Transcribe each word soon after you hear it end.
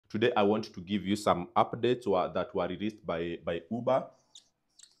Today, I want to give you some updates that were released by Uber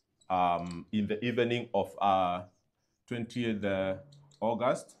in the evening of 20th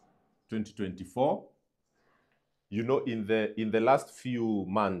August 2024. You know, in the last few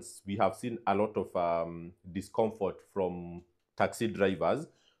months, we have seen a lot of discomfort from taxi drivers,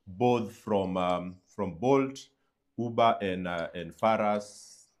 both from Bolt, Uber, and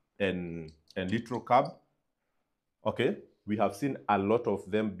Faras and Little Cab. Okay, we have seen a lot of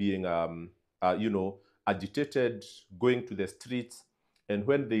them being agitated, going to the streets, and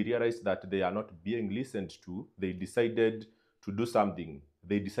when they realized that they are not being listened to, they decided to do something.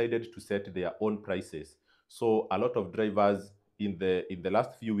 They decided to set their own prices. So a lot of drivers in the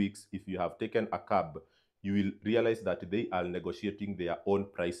last few weeks, if you have taken a cab, you will realize that they are negotiating their own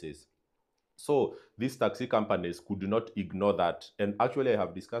prices. So these taxi companies could not ignore that. And actually, I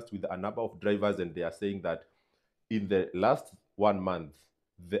have discussed with a number of drivers, and they are saying that in the last 1 month,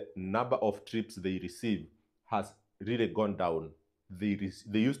 the number of trips they receive has really gone down. They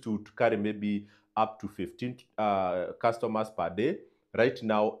used to carry maybe up to 15 customers per day. Right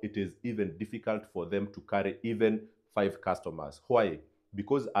now, it is even difficult for them to carry even 5 customers. Why?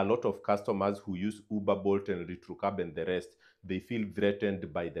 Because a lot of customers who use Uber, Bolt, and Retrocab and the rest, they feel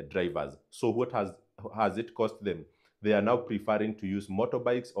threatened by the drivers. So what has it cost them? They are now preferring to use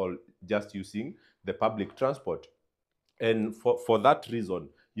motorbikes or just using the public transport. And for that reason,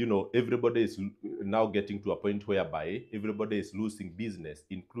 you know, everybody is now getting to a point whereby everybody is losing business,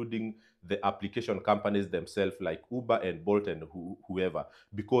 including the application companies themselves like Uber and Bolt and whoever,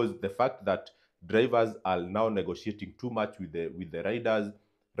 because the fact that drivers are now negotiating too much with the riders.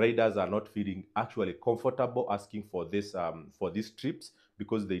 Riders are not feeling actually comfortable asking for these trips,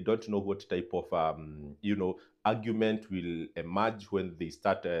 because they don't know what type of argument will emerge when they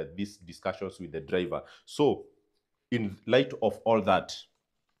start these discussions with the driver. So in light of all that,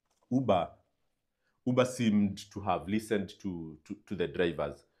 Uber Uber seemed to have listened to the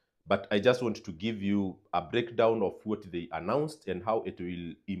drivers. But I just want to give you a breakdown of what they announced and how it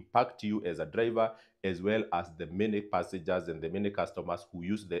will impact you as a driver, as well as the many passengers and the many customers who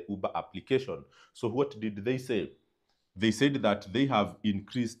use the Uber application. So what did they say? They said that they have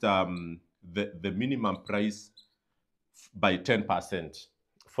increased the minimum price by 10%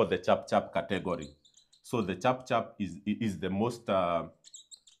 for the chap chap category. So the chap chap is the most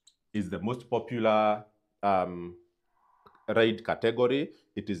popular ride category.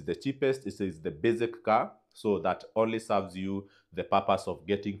 It is the cheapest. It is the basic car, so that only serves you the purpose of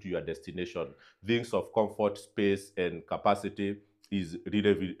getting to your destination. Things of comfort, space, and capacity is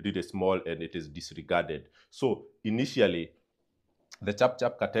really, really small, and it is disregarded. So initially, the chap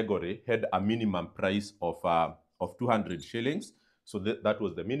chap category had a minimum price of 200 shillings. So that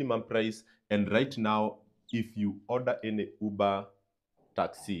was the minimum price. And right now, if you order any Uber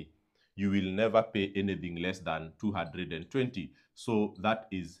taxi, you will never pay anything less than 220. So that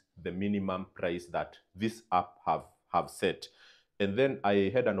is the minimum price that this app have set. And then I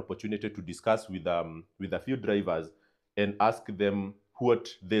had an opportunity to discuss with a few drivers and ask them what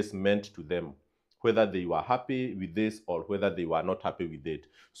this meant to them, whether they were happy with this or whether they were not happy with it.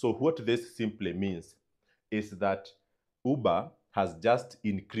 So what this simply means is that Uber has just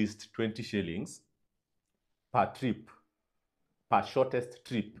increased 20 shillings per trip, per shortest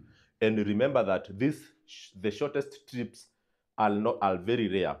trip. And remember that the shortest trips are very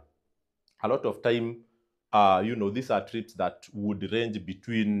rare. A lot of time, these are trips that would range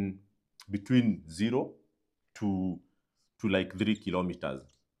between 0 to like 3 kilometers.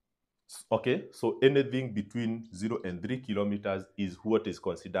 Okay, so anything between 0 and 3 kilometers is what is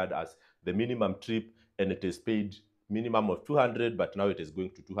considered as the minimum trip, and it is paid minimum of 200, but now it is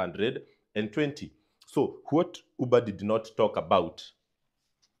going to 220. So what Uber did not talk about,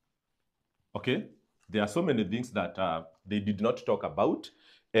 okay, there are so many things that they did not talk about,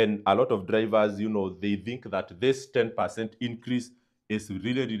 and a lot of drivers, they think that this 10% increase is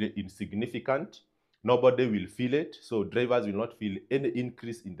really, really insignificant. Nobody will feel it, so drivers will not feel any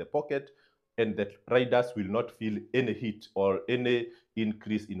increase in the pocket, and the riders will not feel any hit or any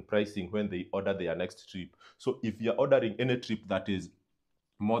increase in pricing when they order their next trip. So if you're ordering any trip that is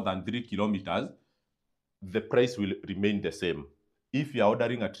more than 3 kilometers, the price will remain the same. If you're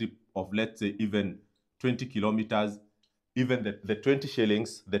ordering a trip of, let's say, even 20 kilometers, even the 20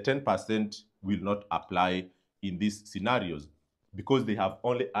 shillings, the 10% will not apply in these scenarios, because they have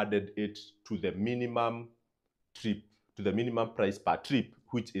only added it to the minimum trip, to the minimum price per trip,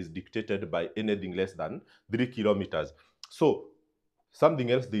 which is dictated by anything less than 3 kilometers. So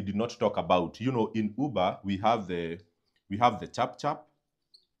something else they did not talk about, in Uber, we have the chap chap.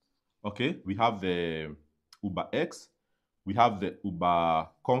 Okay, we have the Uber X, we have the Uber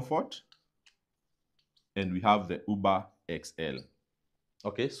Comfort, and we have the Uber XL.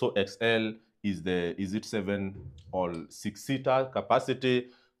 Okay, so XL is it 7 or 6-seater capacity.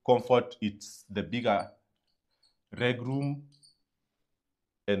 Comfort, it's the bigger leg room,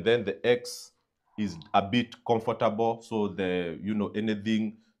 and then the X is a bit comfortable. So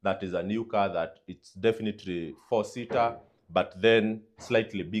anything that is a new car, that it's definitely 4-seater, but then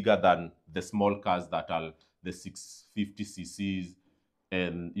slightly bigger than the small cars that are the 650 cc's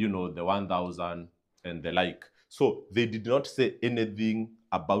and the 1000 and the like. So they did not say anything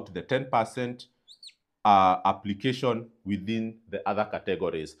about the 10% application within the other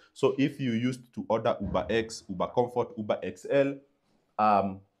categories. So if you used to order Uber X, Uber Comfort, Uber XL,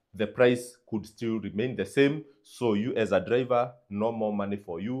 the price could still remain the same. So you as a driver, no more money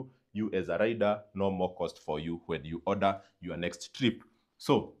for you. You as a rider, no more cost for you when you order your next trip.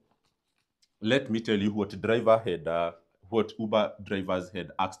 So let me tell you what what Uber drivers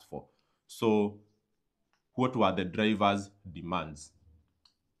had asked for. So what were the drivers' demands?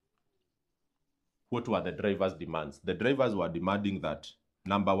 What were the drivers' demands? The drivers were demanding that,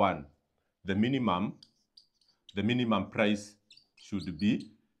 number one, the minimum price should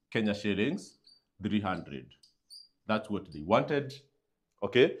be Kenya shillings 300. That's what they wanted.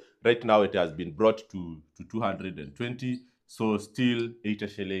 Okay, right now it has been brought to 220, so still 80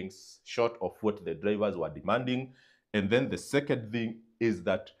 shillings short of what the drivers were demanding. And then the second thing is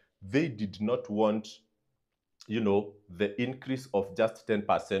that they did not want the increase of just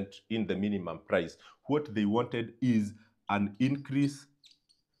 10% in the minimum price. What they wanted is an increase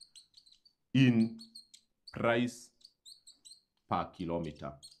in price per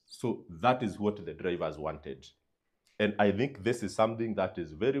kilometer. So that is what the drivers wanted. And I think this is something that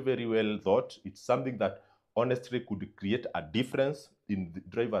is very, very well thought. It's something that honestly could create a difference in the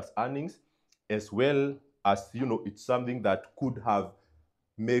drivers' earnings, as well as, it's something that could have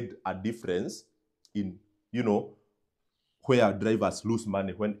made a difference in, where drivers lose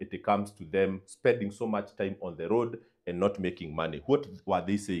money when it comes to them spending so much time on the road and not making money. What were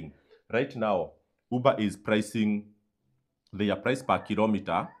they saying? Right now, Uber is pricing their price per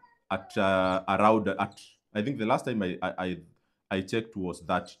kilometer at around, I think the last time I checked was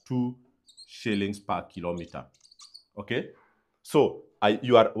that 2 shillings per kilometer. Okay, so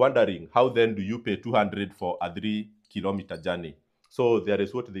you are wondering, how then do you pay 200 for a 3-kilometer journey? So there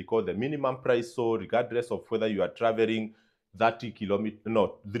is what they call the minimum price. So regardless of whether you are traveling 3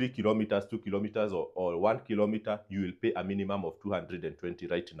 kilometers, 2 kilometers, or 1 kilometer, you will pay a minimum of 220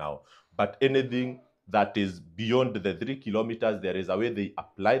 right now. But anything that is beyond the 3 kilometers, there is a way they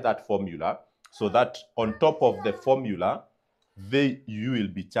apply that formula, so that on top of the formula, you will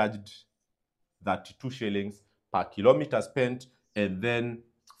be charged that 2 shillings per kilometer spent, and then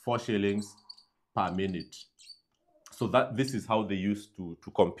 4 shillings per minute. So this is how they used to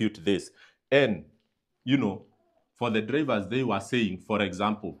compute this. And for the drivers, they were saying, for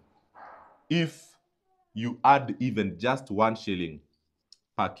example, if you add even just 1 shilling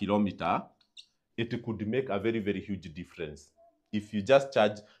per kilometer, it could make a very, very huge difference if you just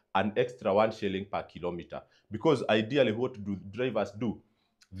charge an extra 1 shilling per kilometer. Because ideally, what do drivers do?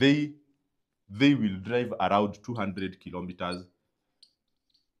 They will drive around 200 kilometers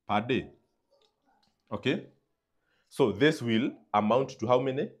per day. Okay? So this will amount to how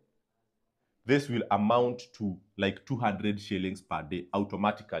many? This will amount to like 200 shillings per day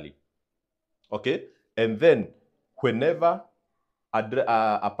automatically. Okay? And then whenever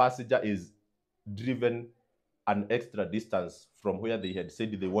a passenger is driven an extra distance from where they had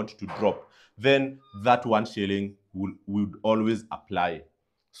said they want to drop, then that 1 shilling would always apply.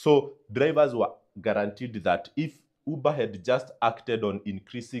 So drivers were guaranteed that if Uber had just acted on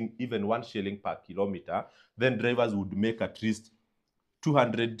increasing even 1 shilling per kilometer, then drivers would make at least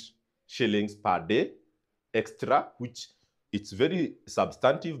 200 shillings per day extra, which it's very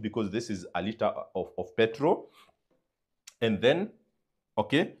substantive because this is a liter of petrol. And then,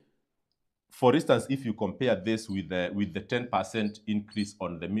 okay, for instance, if you compare this with the 10% increase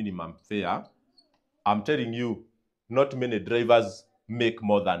on the minimum fare, I'm telling you, not many drivers make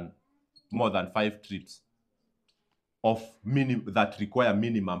more than 5 trips that require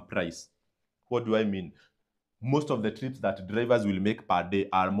minimum price. What do I mean? Most of the trips that drivers will make per day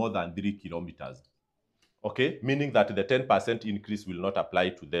are more than 3 kilometers. Okay, meaning that the 10% increase will not apply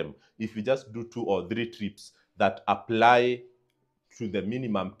to them. If you just do 2 or 3 trips that apply to the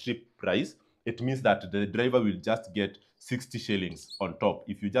minimum trip price, it means that the driver will just get 60 shillings on top.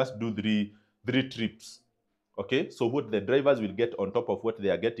 If you just do three trips, okay, so what the drivers will get on top of what they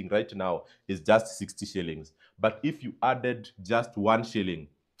are getting right now is just 60 shillings. But if you added just 1 shilling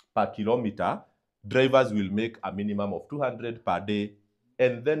per kilometer, drivers will make a minimum of 200 per day,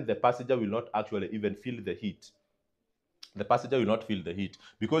 and then the passenger will not actually even feel the heat. The passenger will not feel the heat,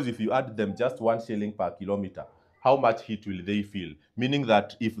 because if you add them just 1 shilling per kilometer, how much heat will they feel? Meaning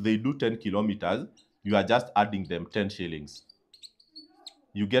that if they do 10 kilometers, you are just adding them 10 shillings.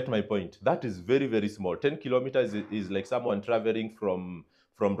 You get my point? That is very, very small. 10 kilometers is like someone traveling from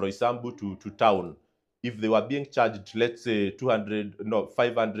Roysambu to town. If they were being charged, let's say 200, no,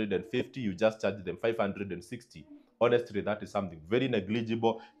 550, you just charge them 560. Honestly, that is something very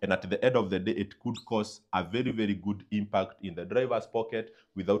negligible. And at the end of the day, it could cause a very, very good impact in the driver's pocket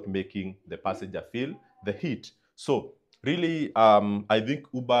without making the passenger feel the heat. So really, I think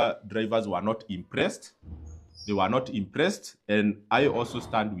Uber drivers were not impressed. They were not impressed, and I also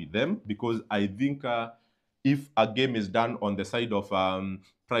stand with them, because I think if a game is done on the side of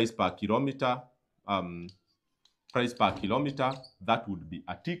price per kilometer, um, price per kilometer, that would be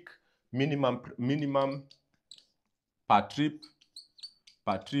a tick. Minimum per trip,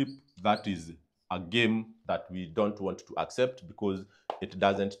 that is a game that we don't want to accept, because it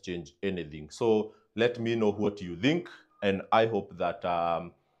doesn't change anything. So let me know what you think, and I hope that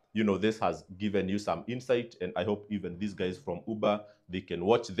this has given you some insight, and I hope even these guys from Uber, they can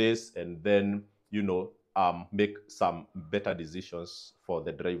watch this and then make some better decisions for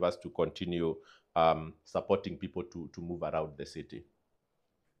the drivers to continue supporting people to move around the city.